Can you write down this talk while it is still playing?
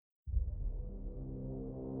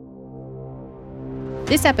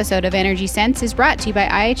This episode of Energy Sense is brought to you by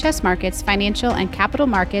IHS Markit's Financial and Capital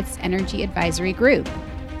Markets Energy Advisory Group.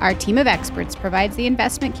 Our team of experts provides the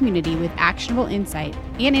investment community with actionable insight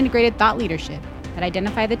and integrated thought leadership that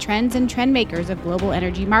identify the trends and trend makers of global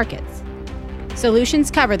energy markets.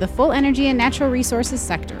 Solutions cover the full energy and natural resources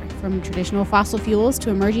sector, from traditional fossil fuels to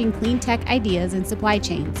emerging clean tech ideas and supply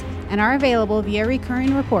chains, and are available via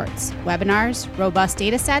recurring reports, webinars, robust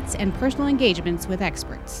data sets, and personal engagements with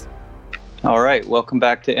experts. All right, welcome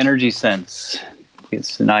back to Energy Sense.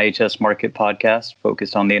 It's an IHS Markit podcast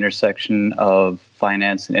focused on the intersection of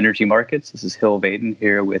finance and energy markets. This is Hill Baden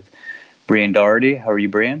here with Brian Doherty. How are you,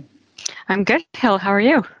 Brian? I'm good, Hill. How are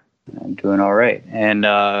you? I'm doing all right. And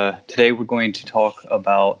today we're going to talk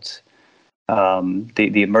about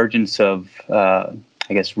the emergence of,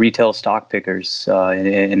 retail stock pickers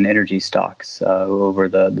in energy stocks over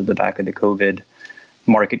the back of the COVID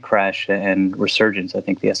market crash and resurgence. I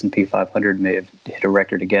think the S&P 500 may have hit a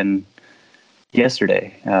record again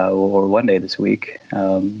yesterday or one day this week.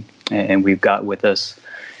 And we've got with us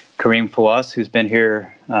Kareem Fawaz, who's been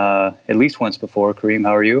here at least once before. Kareem,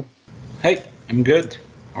 how are you? Hey, I'm good.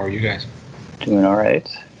 How are you guys? Doing all right.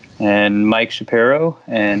 And Mike Shapiro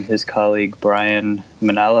and his colleague Brian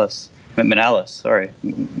Manalas. Did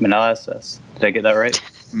I get that right?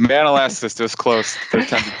 Manalassis was close. Third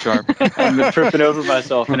time the charm. I'm tripping over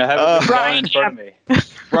myself, and I have Brian in front of me.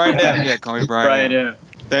 Brian, yeah, call me Brian. Brian,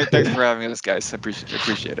 yeah. Thanks for having us, guys. I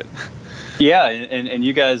appreciate it. Yeah, and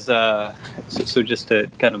you guys. So just to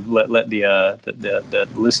kind of let the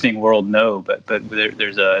listening world know, but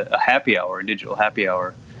there's a happy hour, a digital happy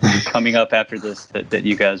hour, coming up after this that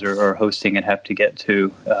you guys are hosting and have to get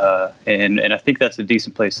to, and I think that's a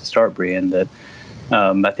decent place to start, Brian. That.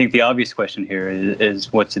 I think the obvious question here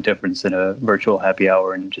is what's the difference in a virtual happy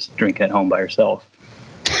hour and just drinking at home by yourself?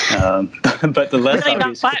 But the less really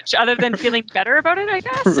obvious, not much other than feeling better about it, I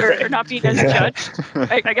guess, or not being as judged.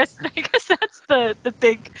 I guess that's the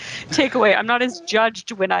big takeaway. I'm not as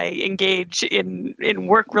judged when I engage in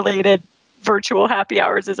work-related virtual happy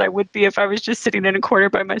hours as I would be if I was just sitting in a corner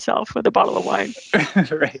by myself with a bottle of wine.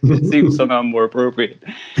 Right. It seems somehow more appropriate.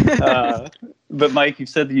 But Mike, you've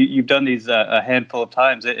said that you've done these a handful of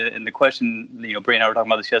times, and the question, Brian and I were talking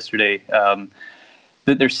about this yesterday,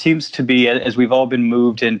 that there seems to be, as we've all been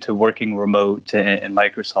moved into working remote and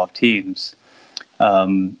Microsoft Teams,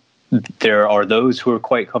 there are those who are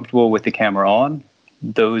quite comfortable with the camera on,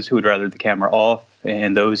 those who would rather the camera off,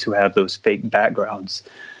 and those who have those fake backgrounds.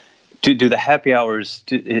 Do the happy hours,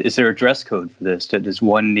 is there a dress code for this? Does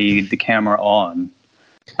one need the camera on?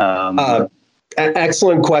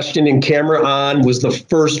 Excellent question. And camera on was the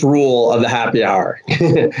first rule of the happy hour.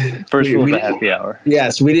 First rule of the happy hour.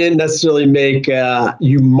 Yes, we didn't necessarily make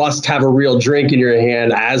you must have a real drink in your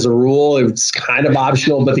hand as a rule. It's kind of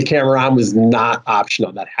optional, but the camera on was not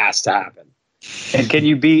optional. That has to happen. And can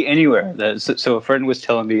you be anywhere? So a friend was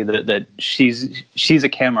telling me that she's a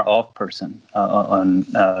camera off person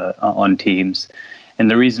on Teams,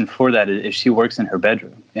 and the reason for that is she works in her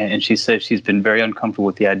bedroom, and she says she's been very uncomfortable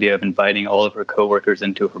with the idea of inviting all of her coworkers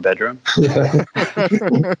into her bedroom.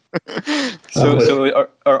 So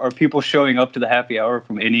are people showing up to the happy hour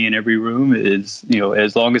from any and every room? Is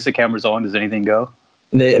as long as the camera's on, does anything go?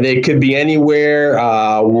 They could be anywhere.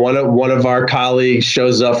 One of our colleagues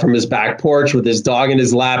shows up from his back porch with his dog in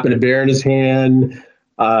his lap and a beer in his hand.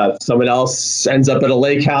 Someone else ends up at a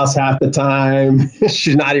lake house half the time.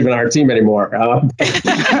 She's not even on our team anymore.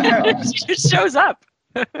 She just shows up.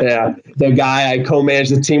 Yeah, the guy I co-manage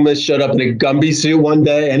the team with showed up in a Gumby suit one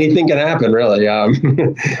day. Anything can happen, really.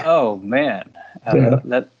 Oh man.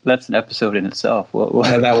 That's an episode in itself.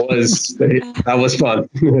 Yeah, that was fun.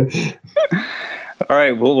 All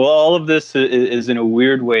right. Well, all of this is in a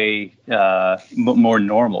weird way more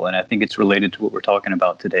normal, and I think it's related to what we're talking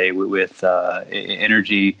about today with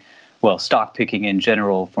energy, stock picking in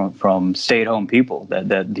general from stay-at-home people. That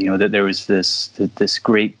there was this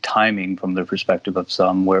great timing from the perspective of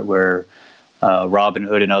some where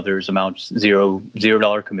Robinhood and others amount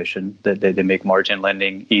 $0 commission, that they make margin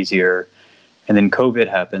lending easier. And then COVID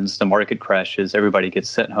happens, the market crashes, everybody gets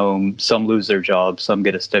sent home, some lose their jobs, some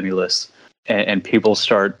get a stimulus. And people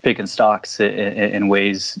start picking stocks in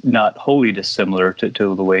ways not wholly dissimilar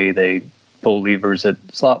to the way they pull levers at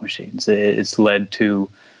slot machines. It's led to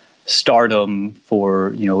stardom for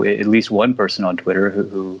at least one person on Twitter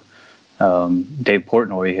who Dave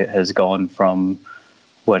Portnoy has gone from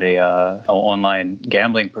a online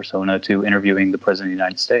gambling persona to interviewing the president of the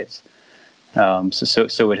United States.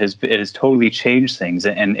 So it has totally changed things,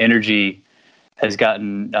 and energy has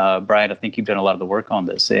gotten, Brian, I think you've done a lot of the work on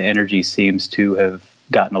this. Energy seems to have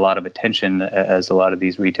gotten a lot of attention as a lot of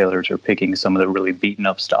these retailers are picking some of the really beaten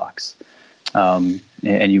up stocks. And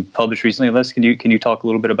you published recently, Les. Can you talk a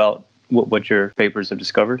little bit about what your papers have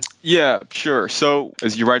discovered? Yeah, sure. So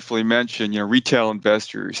as you rightfully mentioned, retail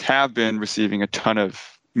investors have been receiving a ton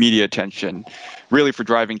of media attention, really for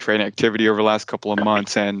driving trading activity over the last couple of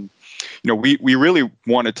months. And we really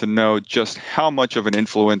wanted to know just how much of an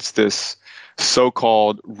influence this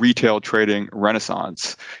so-called retail trading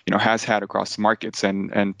renaissance, has had across the markets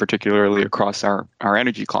and particularly across our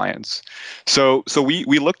energy clients. So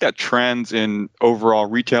we looked at trends in overall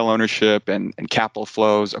retail ownership and capital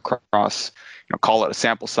flows across, call it a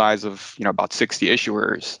sample size of about 60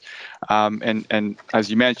 issuers, and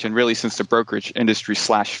as you mentioned, really since the brokerage industry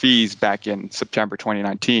slashed fees back in September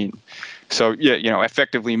 2019. So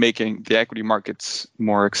effectively making the equity markets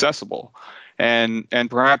more accessible. And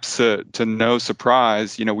perhaps to no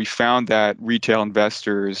surprise, we found that retail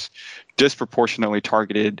investors disproportionately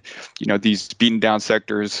targeted, these beaten down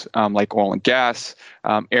sectors like oil and gas,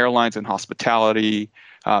 airlines and hospitality,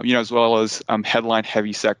 as well as headline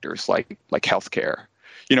heavy sectors like healthcare,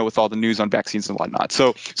 with all the news on vaccines and whatnot.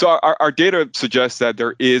 So our data suggests that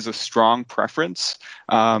there is a strong preference,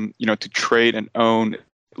 to trade and own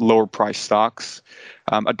lower price stocks.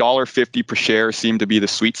 $1.50 per share seemed to be the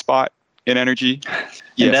sweet spot in energy.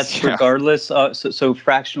 And that's regardless. So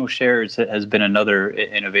fractional shares has been another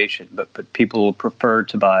innovation, but people prefer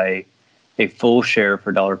to buy a full share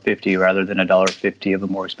for $1.50 rather than $1.50 of a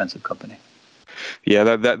more expensive company.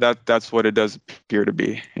 Yeah, that's what it does appear to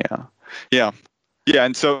be. Yeah.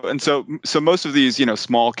 And so most of these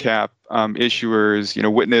small cap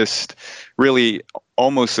issuers witnessed really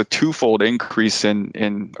almost a twofold increase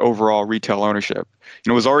in overall retail ownership.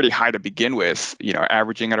 It was already high to begin with,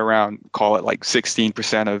 averaging at around, call it like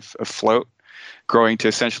 16% of float, growing to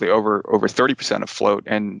essentially over 30% of float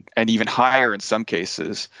and even higher in some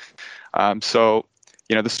cases. So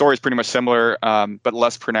the story is pretty much similar, but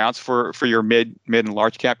less pronounced for your mid and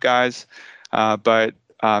large cap guys. But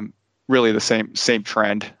really the same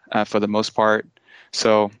trend for the most part.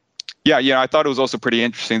 So I thought it was also pretty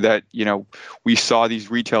interesting that we saw these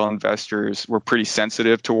retail investors were pretty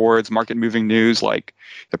sensitive towards market moving news like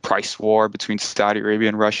the price war between Saudi Arabia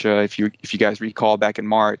and Russia. If you guys recall back in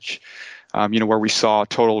March, where we saw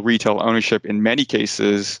total retail ownership in many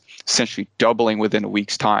cases essentially doubling within a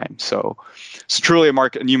week's time. So it's truly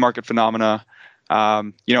a new market phenomena.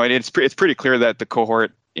 And it's pretty clear that the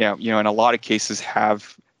cohort, in a lot of cases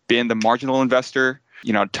have been the marginal investor,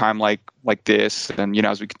 at a time like this, and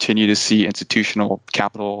as we continue to see institutional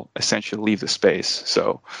capital essentially leave the space.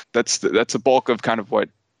 So that's a bulk of kind of what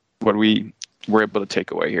we were able to take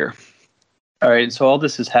away here. All right, so all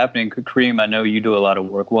this is happening. Kareem, I know you do a lot of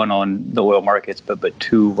work, one on the oil markets, but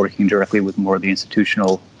two, working directly with more of the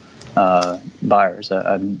institutional buyers.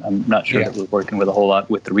 I'm not sure that we're working with a whole lot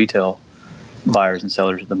with the retail buyers and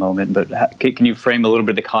sellers at the moment, but can you frame a little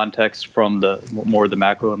bit of the context from the more the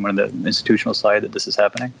macro and more the institutional side that this is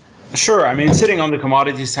happening? Sure. I mean, sitting on the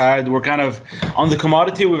commodity side, we're kind of on the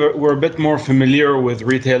commodity. We're a bit more familiar with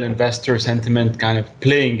retail investor sentiment kind of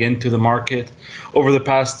playing into the market over the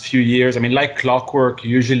past few years. I mean, like clockwork,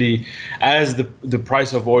 usually as the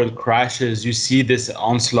price of oil crashes, you see this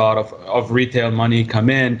onslaught of retail money come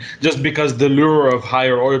in just because the lure of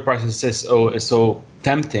higher oil prices is so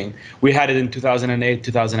tempting. We had it in 2008,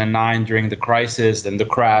 2009 during the crisis and the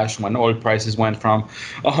crash when oil prices went from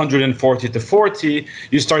 140 to 40.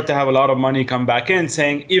 You start to have a lot of money come back in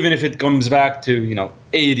saying, even if it comes back to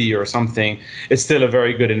 80 or something, it's still a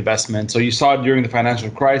very good investment. So you saw it during the financial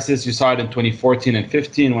crisis, you saw it in 2014 and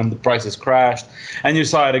 15 when the prices crashed, and you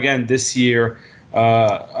saw it again this year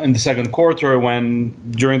in the second quarter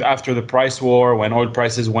after the price war, when oil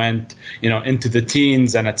prices went into the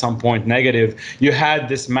teens and at some point negative. You had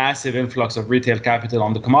this massive influx of retail capital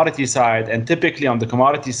on the commodity side, and typically on the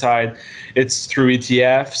commodity side it's through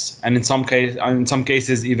ETFs, and in some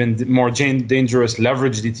cases even more dangerous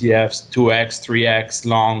leveraged ETFs, 2x 3x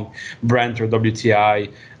long Brent or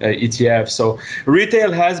WTI ETF. So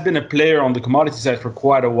retail has been a player on the commodity side for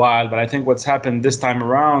quite a while, but I think what's happened this time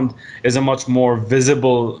around is a much more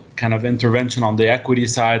visible kind of intervention on the equity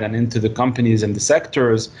side and into the companies and the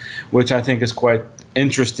sectors, which I think is quite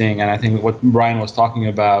interesting. And I think what Brian was talking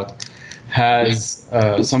about has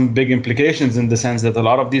some big implications in the sense that a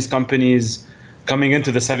lot of these companies coming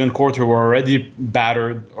into the second quarter were already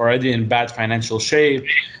battered, already in bad financial shape,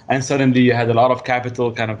 and suddenly you had a lot of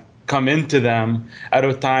capital kind of come into them at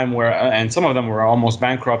a time where, and some of them were almost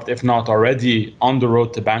bankrupt, if not already on the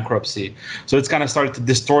road to bankruptcy. So it's kind of started to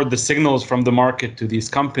distort the signals from the market to these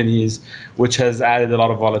companies, which has added a lot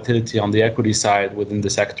of volatility on the equity side within the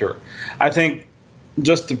sector. I think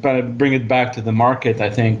just to kind of bring it back to the market, I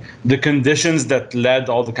think the conditions that led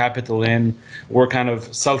all the capital in were kind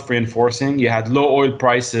of self-reinforcing. You had low oil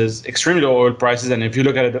prices, extremely low oil prices, and if you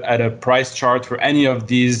look at a price chart for any of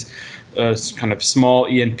these kind of small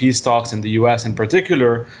E&P stocks in the US in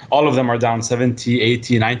particular, all of them are down 70,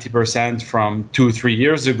 80, 90% from 2-3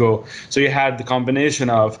 years ago. So you had the combination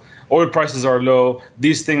of oil prices are low,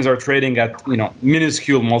 these things are trading at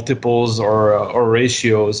minuscule multiples or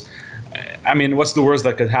ratios. I mean, what's the worst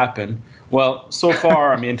that could happen? Well, so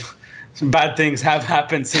far, I mean, some bad things have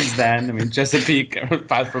happened since then. I mean, Chesapeake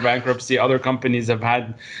filed for bankruptcy. Other companies have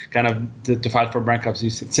had kind of to file for bankruptcy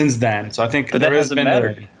since then. So I think but there that has hasn't been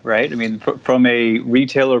mattered, right? I mean, from a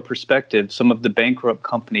retailer perspective, some of the bankrupt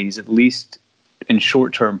companies, at least in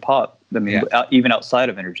short-term pop, I mean, even outside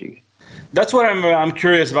of energy. That's what I'm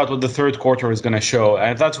curious about what the third quarter is going to show,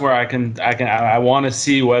 and that's where I want to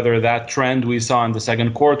see whether that trend we saw in the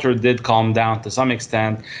second quarter did calm down to some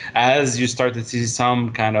extent as you start to see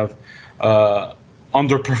some kind of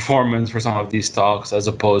underperformance for some of these stocks as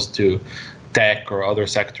opposed to tech or other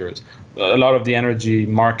sectors. A lot of the energy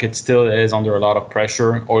market still is under a lot of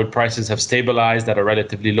pressure. Oil prices have stabilized at a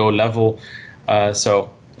relatively low level, so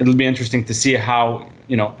it'll be interesting to see how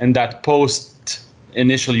in that post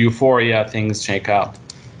initial euphoria things shake out.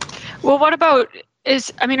 Well, what about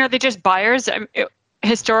are they just buyers?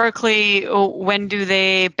 Historically, when do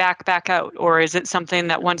they back out? Or is it something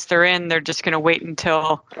that once they're in, they're just going to wait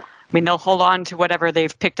until, they'll hold on to whatever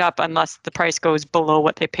they've picked up unless the price goes below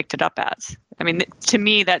what they picked it up as? I mean, to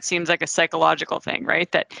me, that seems like a psychological thing, right?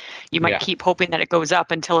 That you might keep hoping that it goes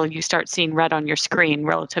up until you start seeing red on your screen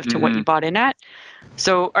relative to what you bought in at.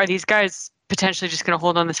 So are these guys potentially just going to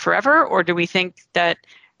hold on this forever, or do we think that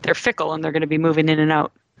they're fickle and they're going to be moving in and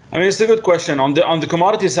out? I mean, it's a good question. On the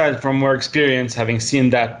commodity side, from our experience, having seen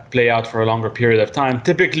that play out for a longer period of time,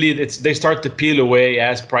 typically they start to peel away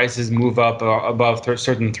as prices move up above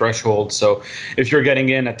certain thresholds. So if you're getting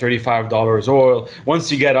in at $35 oil,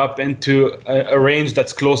 once you get up into a range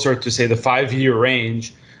that's closer to, say, the 5-year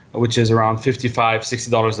range, which is around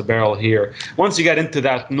 $55-$60 a barrel here. Once you get into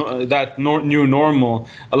that new normal,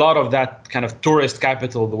 a lot of that kind of tourist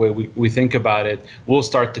capital, the way we think about it, will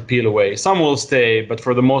start to peel away. Some will stay, but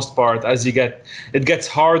for the most part, it gets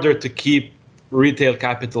harder to keep retail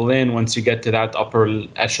capital in once you get to that upper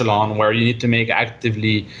echelon where you need to make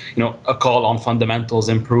actively, a call on fundamentals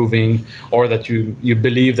improving, or that you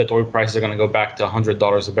believe that oil prices are going to go back to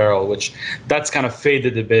 $100 a barrel, which that's kind of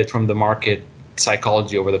faded a bit from the market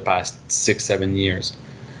psychology over the past 6-7 years.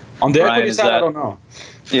 On the Brian, equity side, I don't know.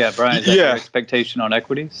 Yeah, Brian, is that your expectation on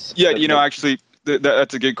equities? Yeah, actually,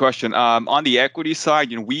 that's a good question. On the equity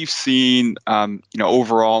side, we've seen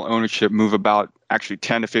overall ownership move about actually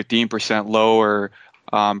 10 to 15% lower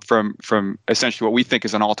from essentially what we think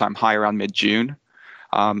is an all-time high around mid-June.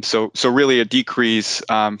 So really a decrease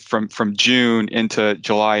from June into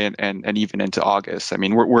July and even into August. I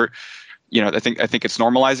mean, we're I think it's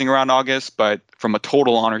normalizing around August, but from a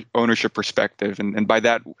total ownership perspective, and by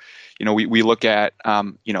that, we look at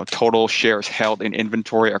total shares held in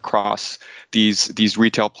inventory across these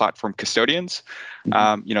retail platform custodians.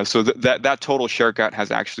 So that total share count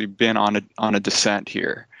has actually been on a descent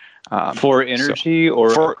here. For energy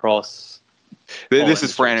across? This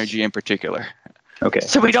is for energy in particular. Okay.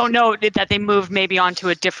 So we don't know that they moved maybe onto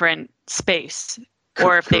a different space,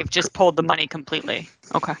 or if they've just pulled the money completely.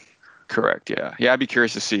 Okay. Correct. Yeah. I'd be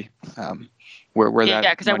curious to see where that.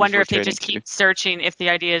 Yeah, because I wonder if they just keep searching. If the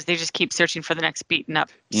idea is they just keep searching for the next beaten up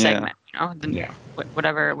segment,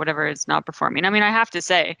 whatever is not performing. I mean, I have to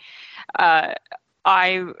say,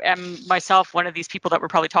 I am myself one of these people that we're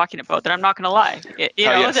probably talking about. That I'm not going to lie.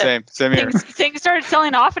 Same here. Things started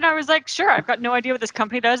selling off, and I was like, sure, I've got no idea what this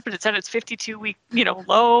company does, but it said it's 52-week,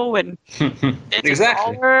 low, and it's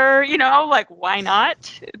exactly. $1, like why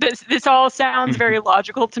not? This all sounds very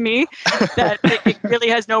logical to me. That it really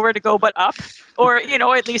has nowhere to go but up, or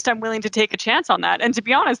at least I'm willing to take a chance on that. And to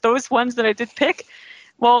be honest, those ones that I did pick.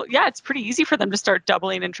 Well, yeah, it's pretty easy for them to start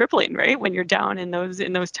doubling and tripling, right? When you're down in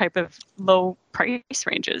those type of low price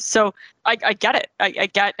ranges. So I get it. I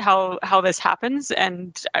get how this happens.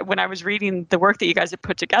 And when I was reading the work that you guys have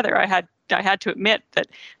put together, I had to admit that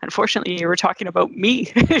unfortunately you were talking about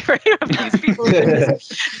me, right? Of these people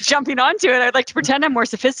jumping onto it. I'd like to pretend I'm more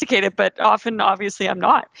sophisticated, but often, obviously, I'm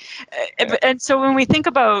not. And so when we think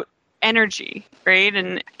about energy, right?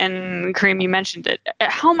 And Kareem, you mentioned it.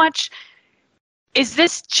 How much is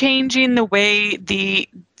this changing the way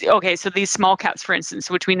so these small caps, for instance,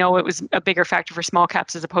 which we know it was a bigger factor for small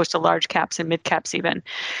caps as opposed to large caps and mid caps even.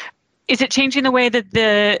 Is it changing the way that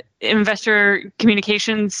the investor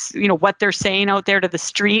communications, what they're saying out there to the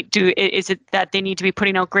street? Is it that they need to be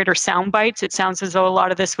putting out greater sound bites? It sounds as though a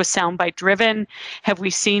lot of this was soundbite driven. Have we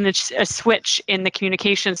seen a switch in the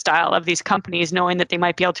communication style of these companies, knowing that they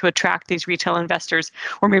might be able to attract these retail investors,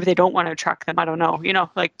 or maybe they don't want to attract them? I don't know.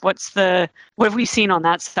 What have we seen on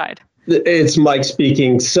that side? It's Mike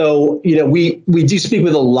speaking. So, we do speak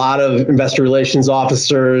with a lot of investor relations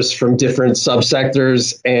officers from different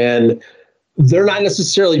subsectors, and they're not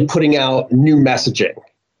necessarily putting out new messaging.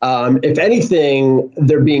 If anything,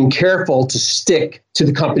 they're being careful to stick to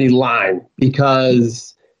the company line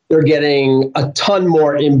because they're getting a ton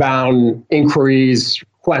more inbound inquiries,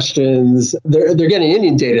 questions. They're getting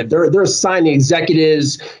inundated. They're assigning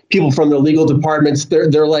executives, people from their legal departments.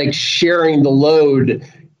 They're like sharing the load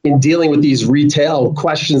in dealing with these retail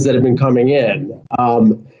questions that have been coming in.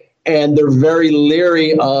 And they're very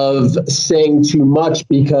leery of saying too much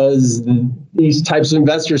because these types of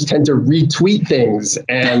investors tend to retweet things.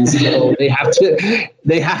 And so they have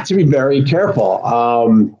to be very careful.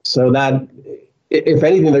 So that, if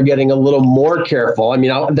anything, they're getting a little more careful. I mean,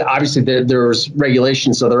 obviously there's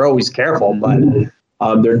regulations, so they're always careful,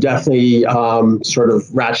 but they're definitely sort of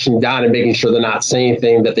ratcheting down and making sure they're not saying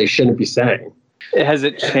anything that they shouldn't be saying. Has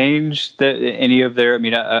it changed any of their? I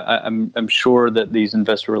mean, I'm sure that these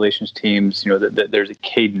investor relations teams, that there's a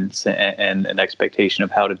cadence and an expectation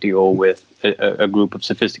of how to deal with a group of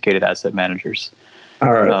sophisticated asset managers.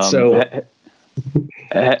 All right. So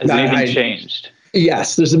has anything changed?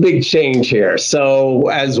 Yes, there's a big change here. So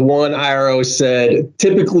as one IRO said,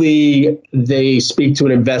 typically they speak to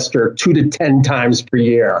an investor 2 to 10 times per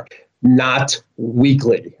year, not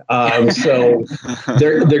weekly. So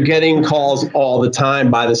they're getting calls all the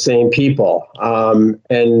time by the same people.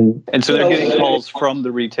 And so they're getting calls from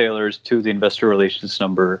the retailers to the investor relations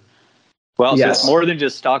number. Well, yes. So it's more than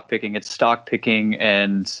just stock picking. It's stock picking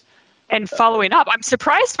and following up. I'm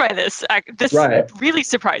surprised by this. This really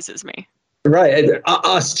surprises me. Right,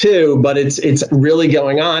 us too, but it's really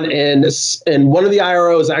going on. And one of the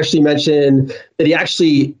IROs actually mentioned that he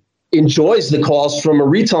actually enjoys the calls from a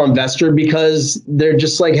retail investor because they're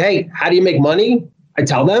just like, hey, how do you make money? I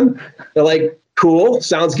tell them. They're like, cool,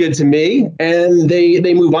 sounds good to me. And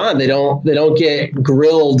they move on. They don't get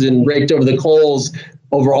grilled and raked over the coals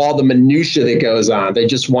over all the minutia that goes on. They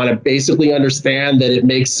just want to basically understand that it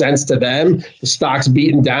makes sense to them. The stock's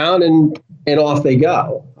beaten down and off they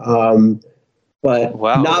go. But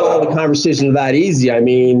not all the conversations are that easy. I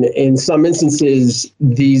mean, in some instances,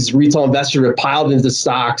 these retail investors are piled into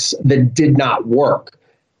stocks that did not work.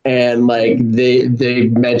 And like they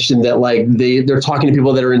mentioned that like they're talking to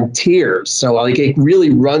people that are in tears. So like it really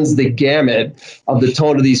runs the gamut of the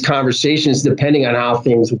tone of these conversations depending on how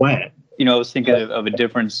things went. I was thinking of a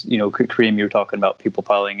difference. Kareem, you were talking about people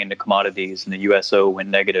piling into commodities, and the USO went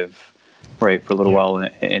negative, right, for a little while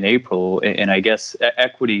in April. And I guess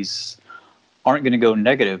equities aren't going to go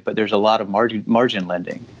negative, but there's a lot of margin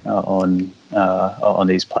lending on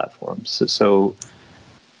these platforms. So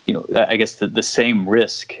I guess the same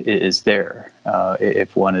risk is there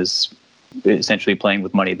if one is essentially playing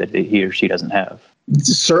with money that he or she doesn't have.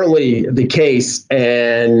 It's certainly the case,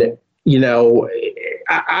 and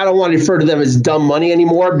I don't want to refer to them as dumb money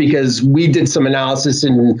anymore because we did some analysis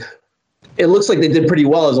and it looks like they did pretty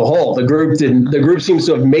well as a whole. The group seems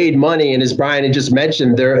to have made money, and as Brian had just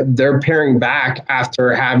mentioned, they're paring back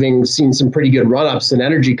after having seen some pretty good run-ups in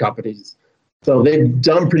energy companies. So they've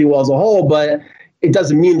done pretty well as a whole, but it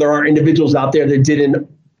doesn't mean there aren't individuals out there that didn't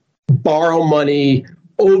borrow money,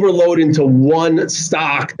 overload into one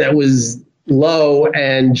stock that was low,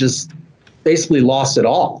 and just basically lost it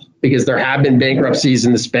all because there have been bankruptcies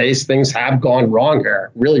in the space. Things have gone wrong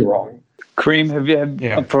here, really wrong.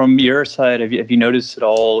 Kareem, from your side, have you noticed at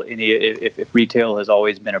all if retail has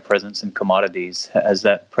always been a presence in commodities, has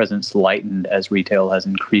that presence lightened as retail has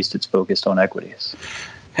increased its focus on equities?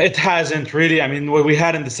 It hasn't really. I mean, what we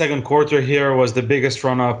had in the second quarter here was the biggest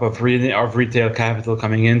run-up of retail capital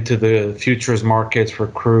coming into the futures markets for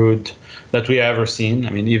crude that we ever seen. I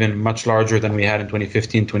mean, even much larger than we had in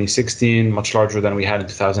 2015, 2016, much larger than we had in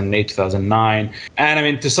 2008, 2009. And I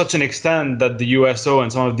mean, to such an extent that the USO and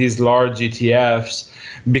some of these large ETFs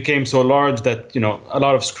became so large that, a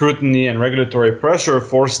lot of scrutiny and regulatory pressure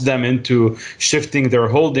forced them into shifting their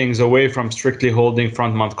holdings away from strictly holding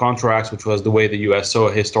front-month contracts, which was the way the USO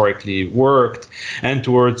historically worked, and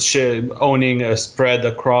towards owning a spread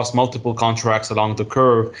across multiple contracts along the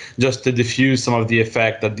curve, just to diffuse some of the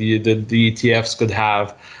effect that the ETFs could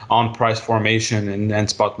have on price formation and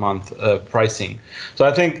spot month pricing. So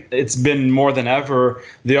I think it's been more than ever.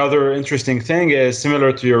 The other interesting thing is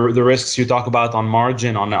similar to the risks you talk about on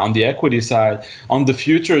margin on the equity side, on the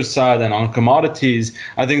futures side and on commodities.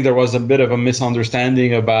 I think there was a bit of a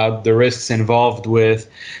misunderstanding about the risks involved with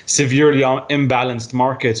severely imbalanced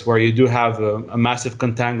markets where you do have a massive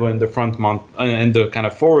contango in the front month and the kind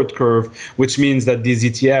of forward curve, which means that these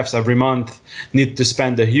ETFs every month need to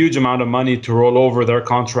spend a huge amount of money to roll over their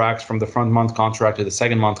contracts from the front month contract to the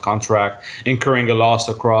second month contract, incurring a loss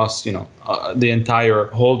across the entire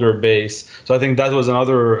holder base. So I think that was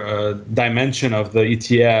another dimension of the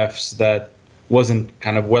ETFs that wasn't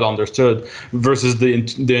kind of well understood versus the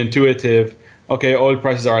intuitive. Okay, oil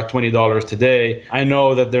prices are at $20 today. I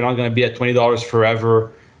know that they're not going to be at $20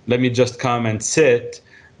 forever. Let me just come and sit.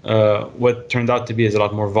 What turned out to be is a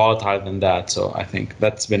lot more volatile than that. So I think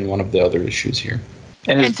that's been one of the other issues here.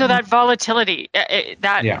 And so that volatility,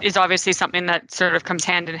 is obviously something that sort of comes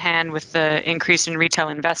hand in hand with the increase in retail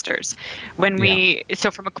investors. So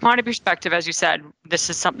from a commodity perspective, as you said, this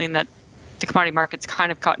is something that the commodity market's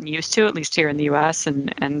kind of gotten used to, at least here in the U.S.,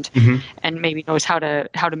 and maybe knows how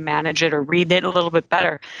to manage it or read it a little bit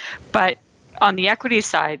better. But on the equity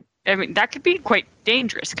side, I mean, that could be quite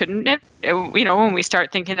dangerous, couldn't it? When we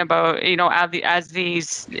start thinking about, as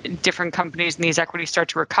these different companies and these equities start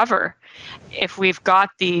to recover, if we've got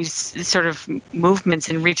these sort of movements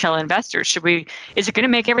in retail investors, is it going to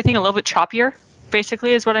make everything a little bit choppier,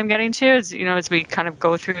 basically, is what I'm getting to, as we kind of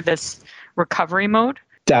go through this recovery mode?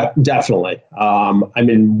 Definitely.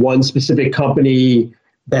 One specific company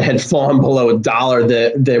that had fallen below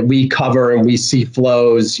 $1 that we cover and we see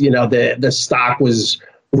flows, the stock was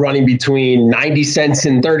running between 90 cents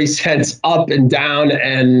and 30 cents up and down.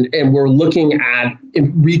 And we're looking at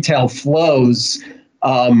retail flows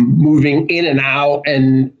moving in and out.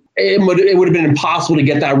 And it would have been impossible to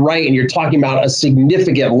get that right. And you're talking about a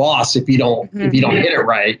significant loss if you don't hit it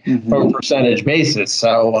right from a percentage basis.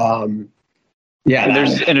 So,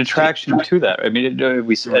 there's an attraction to that. I mean,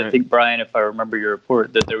 I think, Brian, if I remember your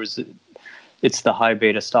report, that it's the high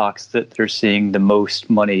beta stocks that they're seeing the most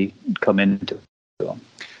money come into them.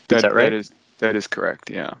 Is that right? That is correct.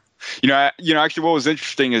 Yeah. Actually, what was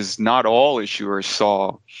interesting is not all issuers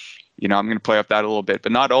saw. I'm going to play up that a little bit,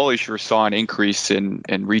 but not all issuers saw an increase in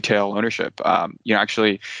retail ownership.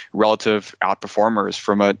 Actually, relative outperformers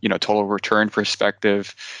from a total return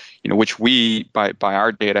perspective, which we by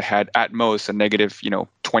our data had at most a negative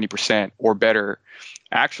 20% or better,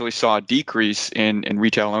 actually saw a decrease in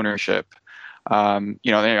retail ownership.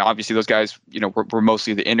 Obviously those guys, were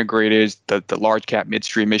mostly the integrated, the large cap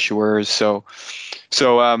midstream issuers. So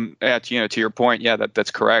to your point,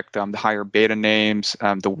 that's correct. The higher beta names,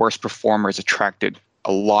 the worst performers attracted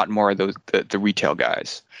a lot more of the retail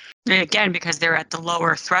guys. Again, because they're at the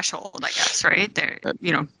lower threshold, I guess, right? They're,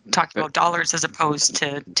 talking about dollars as opposed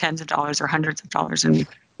to tens of dollars or hundreds of dollars in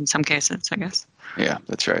some cases, I guess. Yeah,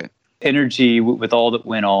 that's right. Energy, with all that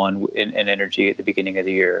went on in energy at the beginning of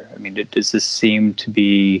the year, I mean, does this seem to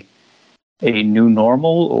be a new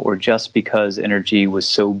normal, or just because energy was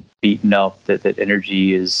so beaten up that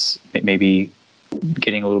energy is maybe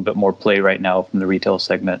getting a little bit more play right now from the retail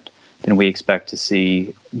segment than we expect to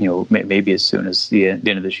see, maybe as soon as the end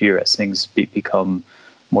of this year as things become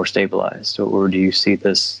more stabilized? Or do you see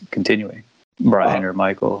this continuing? Brian or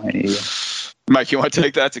Michael, any... Mike, you want to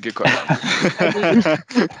take that? That's a good question.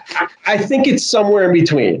 I think it's somewhere in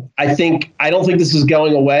between. I don't think this is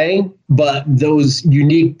going away, but those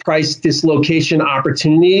unique price dislocation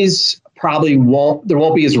opportunities probably won't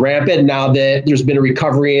be as rampant now that there's been a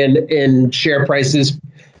recovery in share prices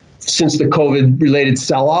since the COVID-related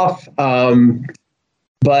sell-off.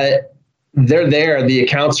 But they're there. The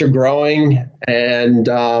accounts are growing, and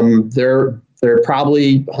they're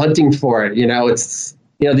probably hunting for it.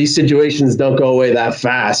 These situations don't go away that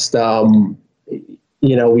fast.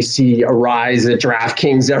 We see a rise at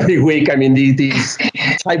DraftKings every week. I mean, these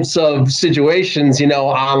types of situations,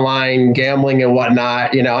 online gambling and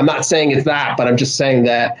whatnot, I'm not saying it's that, but I'm just saying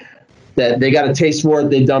that they got a taste for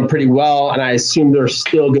it. They've done pretty well. And I assume they're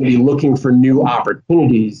still going to be looking for new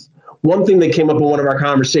opportunities. One thing that came up in one of our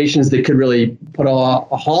conversations that could really put a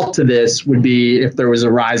halt to this would be if there was a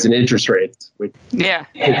rise in interest rates, which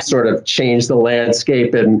could sort of change the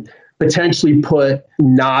landscape and potentially put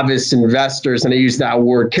novice investors, and I use that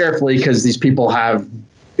word carefully because these people have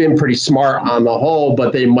been pretty smart on the whole,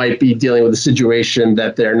 but they might be dealing with a situation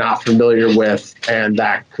that they're not familiar with, and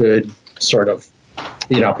that could sort of,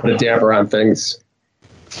 put a damper on things.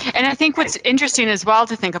 And I think what's interesting as well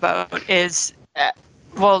to think about is...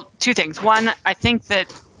 two things. One, I think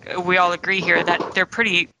that we all agree here that they're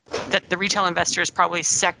pretty that the retail investor is probably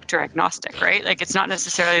sector agnostic, right? Like it's not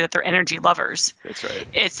necessarily that they're energy lovers. That's right.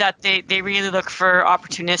 It's that they really look for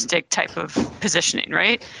opportunistic type of positioning,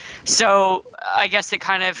 right? So I guess it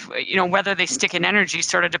kind of, whether they stick in energy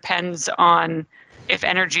sort of depends on if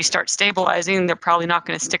energy starts stabilizing, they're probably not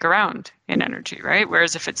going to stick around in energy, right?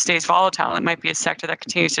 Whereas if it stays volatile, it might be a sector that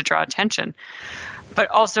continues to draw attention. But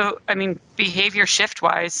also, I mean, behavior shift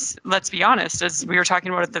wise, let's be honest, as we were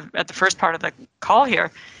talking about at the first part of the call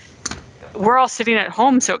here, we're all sitting at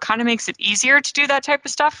home, so it kind of makes it easier to do that type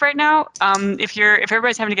of stuff right now. If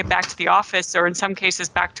everybody's having to get back to the office, or in some cases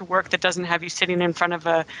back to work that doesn't have you sitting in front of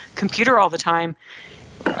a computer all the time,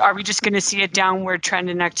 are we just going to see a downward trend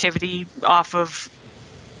in activity off of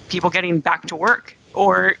people getting back to work?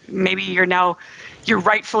 Or maybe you're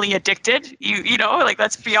rightfully addicted. Like,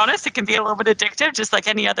 let's be honest, it can be a little bit addictive, just like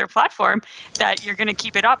any other platform, that you're going to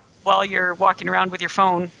keep it up while you're walking around with your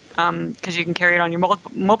phone, because you can carry it on your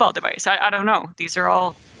mobile device. I don't know. These are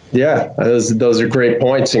all. Yeah, those are great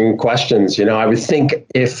points and questions. I would think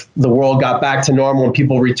if the world got back to normal and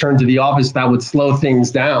people returned to the office, that would slow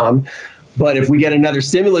things down. But if we get another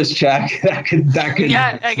stimulus check, that could.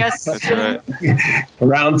 Yeah, I guess. That's right.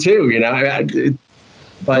 Round two,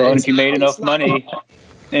 But if you made enough money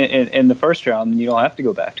in the first round, you don't have to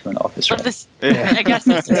go back to an office. Right? I guess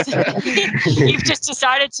you've just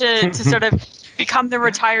decided to sort of become the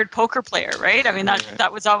retired poker player, right? I mean,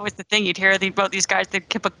 that was always the thing. You'd hear about these guys that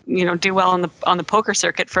do well on the poker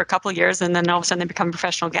circuit for a couple of years, and then all of a sudden they become a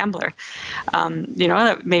professional gambler.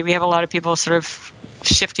 Maybe we have a lot of people sort of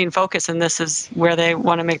shifting focus, and this is where they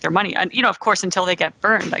want to make their money. And of course, until they get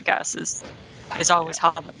burned, I guess is always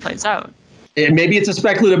how that plays out. Maybe it's a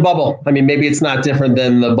speculative bubble. I mean, maybe it's not different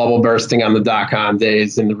than the bubble bursting on the .com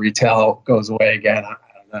days and the retail goes away again. I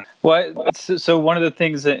don't know. Well, so one of the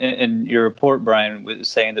things in your report, Brian, was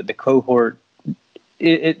saying that the cohort,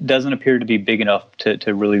 it doesn't appear to be big enough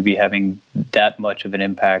to really be having that much of an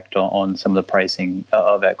impact on some of the pricing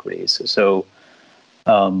of equities. So,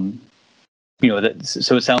 so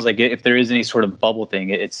it sounds like if there is any sort of bubble thing,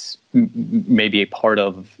 it's maybe a part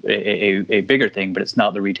of a bigger thing, but it's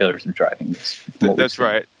not the retailers that are driving this. That's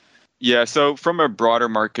right. Yeah. So from a broader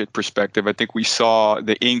market perspective, I think we saw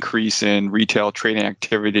the increase in retail trading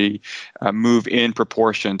activity move in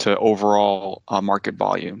proportion to overall market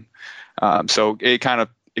volume. So it kind of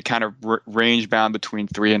range bound between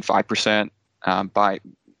 3 and 5% by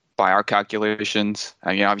our calculations.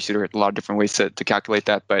 I mean, obviously there are a lot of different ways to calculate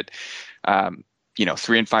that, but 3 and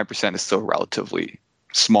 5% is still relatively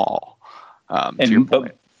small. To your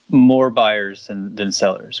point. More buyers than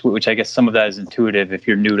sellers, which I guess some of that is intuitive. If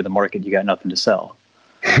you're new to the market, you got nothing to sell.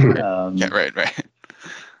 Yeah, right.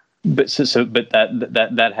 But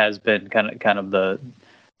that has been kind of the,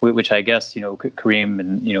 which I guess Kareem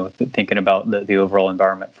and thinking about the overall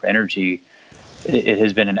environment for energy, it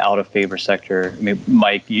has been an out of favor sector. I mean,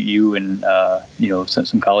 Mike, you and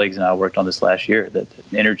some colleagues and I worked on this last year. That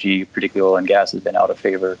energy, particularly oil and gas, has been out of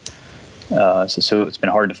favor. So it's been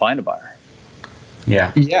hard to find a buyer.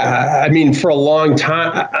 Yeah. I mean, for a long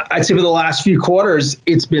time, I'd say for the last few quarters,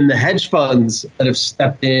 it's been the hedge funds that have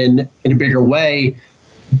stepped in a bigger way.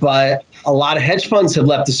 But a lot of hedge funds have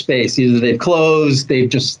left the space. Either they've closed,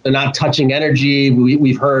 they're not touching energy.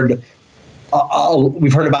 We've heard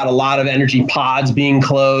about a lot of energy pods being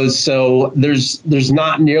closed. So there's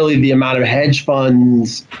not nearly the amount of hedge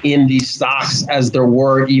funds in these stocks as there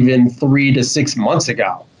were even 3 to 6 months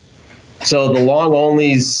ago. So the long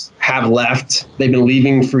onlys have left. They've been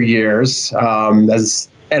leaving for years as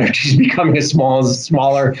energy is becoming a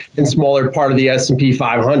smaller and smaller part of the S&P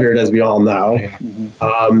 500, as we all know.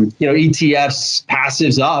 ETFs,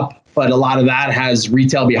 passives up, but a lot of that has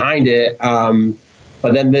retail behind it.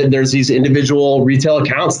 But then there's these individual retail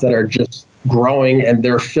accounts that are just growing and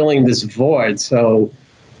they're filling this void. So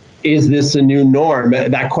is this a new norm?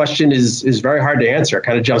 That question is very hard to answer. It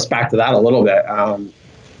kind of jumps back to that a little bit.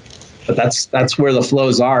 But that's where the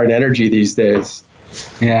flows are in energy these days.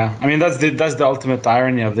 Yeah, I mean that's the ultimate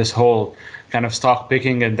irony of this whole kind of stock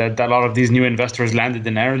picking, and that a lot of these new investors landed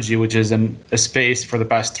in energy, which is a space for the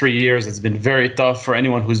past 3 years that's been very tough for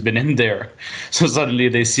anyone who's been in there. So suddenly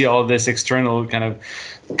they see all this external kind of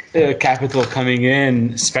capital coming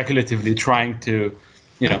in speculatively, trying to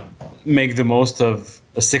make the most of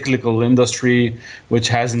a cyclical industry which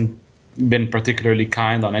hasn't been particularly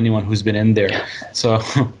kind on anyone who's been in there. So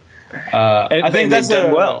I think that's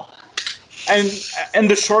done well. And in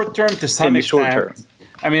the short term, to some extent,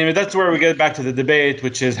 I mean, that's where we get back to the debate,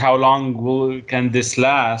 which is how long can this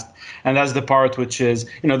last? And that's the part which is,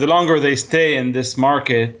 the longer they stay in this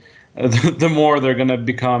market, the more they're going to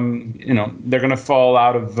become, they're going to fall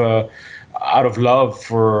out out of love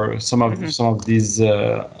for some of these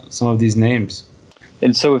names.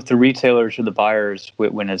 And so, if the retailers or the buyers,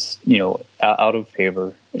 when it's out of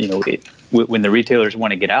favor, when the retailers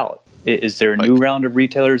want to get out, is there a new round of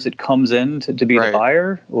retailers that comes in to be the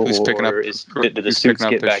buyer, or do the suits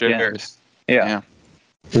get back shares? In? Yeah.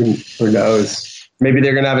 Who knows? Maybe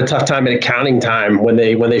they're going to have a tough time in accounting time when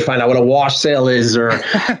they find out what a wash sale is. Or,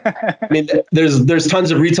 I mean, there's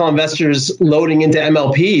tons of retail investors loading into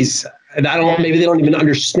MLPs, and maybe they don't even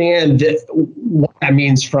understand what that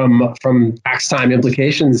means from tax time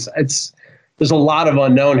implications. There's a lot of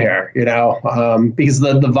unknown here, because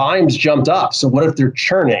the volumes jumped up. So what if they're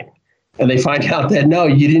churning, and they find out that no,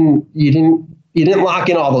 you didn't lock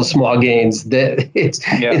in all those small gains. That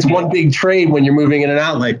it's one big trade when you're moving in and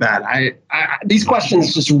out like that. These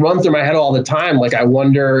questions just run through my head all the time. Like, I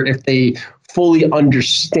wonder if they fully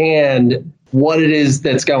understand what it is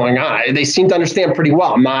that's going on. They seem to understand pretty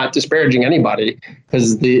well. I'm not disparaging anybody,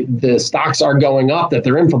 because the stocks are going up that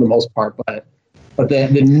they're in for the most part, but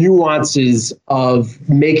the nuances of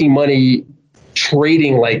making money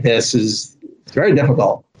trading like this is very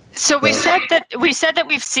difficult. So we said that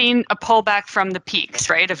we've seen a pullback from the peaks,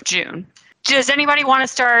 right, of June. Does anybody want to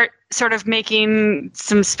start sort of making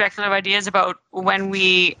some speculative ideas about when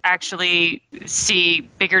we actually see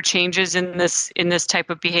bigger changes in this type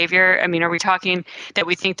of behavior? I mean, are we talking that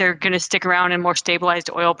we think they're going to stick around in a more stabilized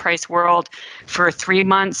oil price world for 3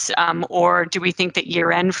 months, or do we think that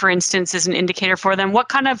year end, for instance, is an indicator for them?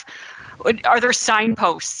 Are there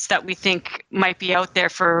signposts that we think might be out there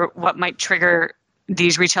for what might trigger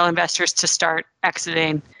these retail investors to start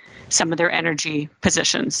exiting some of their energy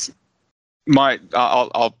positions?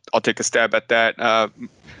 I'll take a stab at that.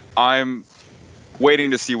 I'm waiting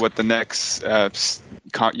to see what the next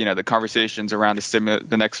the conversations around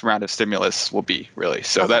the next round of stimulus will be, really.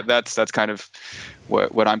 So that's kind of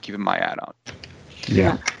what I'm keeping my eye on.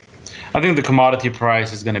 Yeah. I think the commodity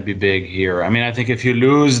price is going to be big here. I mean, I think if you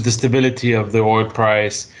lose the stability of the oil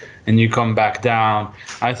price and you come back down,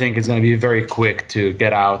 I think it's going to be very quick to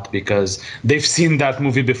get out, because they've seen that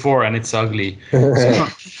movie before and it's ugly.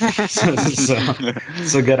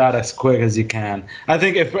 So get out as quick as you can. I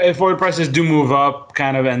think if oil prices do move up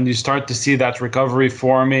kind of, and you start to see that recovery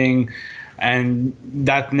forming, and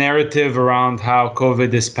that narrative around how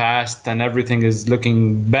COVID is past and everything is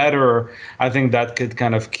looking better, I think that could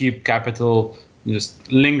kind of keep capital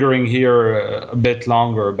just lingering here a bit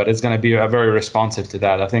longer, but it's going to be very responsive to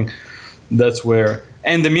that. I think that's where,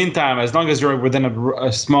 in the meantime, as long as you're within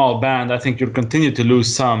a small band, I think you'll continue to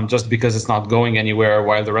lose some just because it's not going anywhere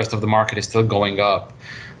while the rest of the market is still going up.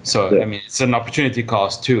 So, I mean, it's an opportunity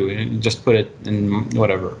cost too. You just put it in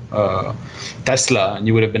whatever, Tesla, and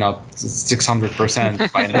you would have been up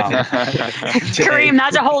 600% by now. Kareem,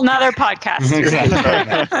 that's a whole nother podcast.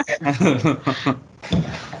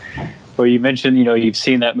 Well, you mentioned, you've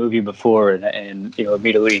seen that movie before, and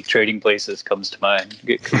immediately Trading Places comes to mind,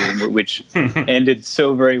 which ended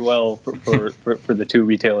so very well for the two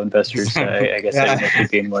retail investors. I guess I ended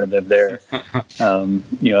up being one of them there. I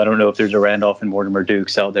don't know if there's a Randolph and Mortimer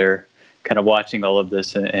Dukes out there kind of watching all of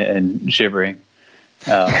this and shivering.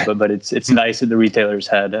 But it's nice that the retailers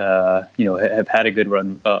have had a good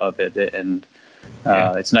run of it, and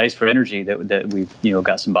it's nice for energy that we've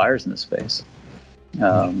got some buyers in this space.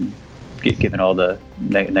 Given all the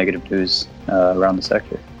negative news around the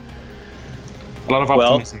sector. A lot of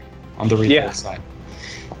optimism on the retail side.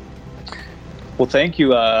 Well, thank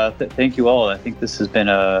you. Thank you all. I think this has been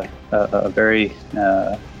a very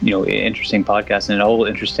interesting podcast, and a whole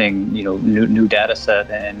interesting new data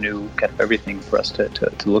set and new kind of everything for us to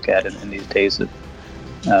look at in these days of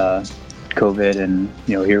COVID. And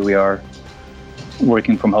here we are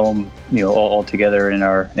working from home, all together in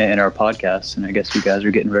our podcast, and I guess you guys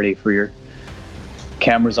are getting ready for your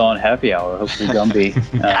cameras on happy hour. Hopefully, Gumby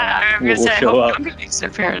will show up. Gumby makes an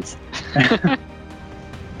appearance.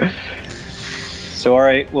 So, all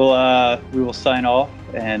right, we will sign off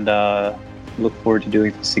and look forward to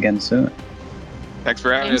doing this again soon. Thanks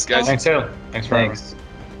for having us, guys. Thanks, Phil. Thanks for having us.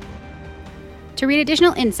 To read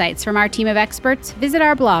additional insights from our team of experts, visit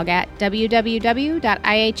our blog at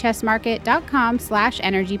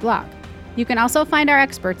www.ihsmarket.com/energyblog. You can also find our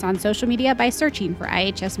experts on social media by searching for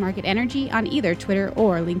IHS Markit Energy on either Twitter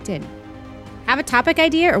or LinkedIn. Have a topic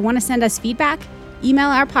idea or want to send us feedback? Email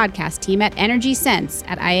our podcast team at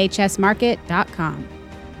energysense@ihsmarkit.com.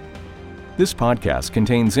 This podcast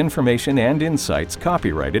contains information and insights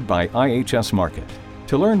copyrighted by IHS Markit.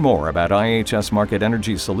 To learn more about IHS Markit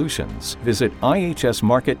Energy Solutions, visit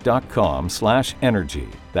ihsmarkit.com/energy.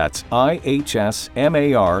 That's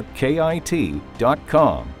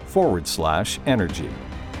ihsmarkit.com/energy.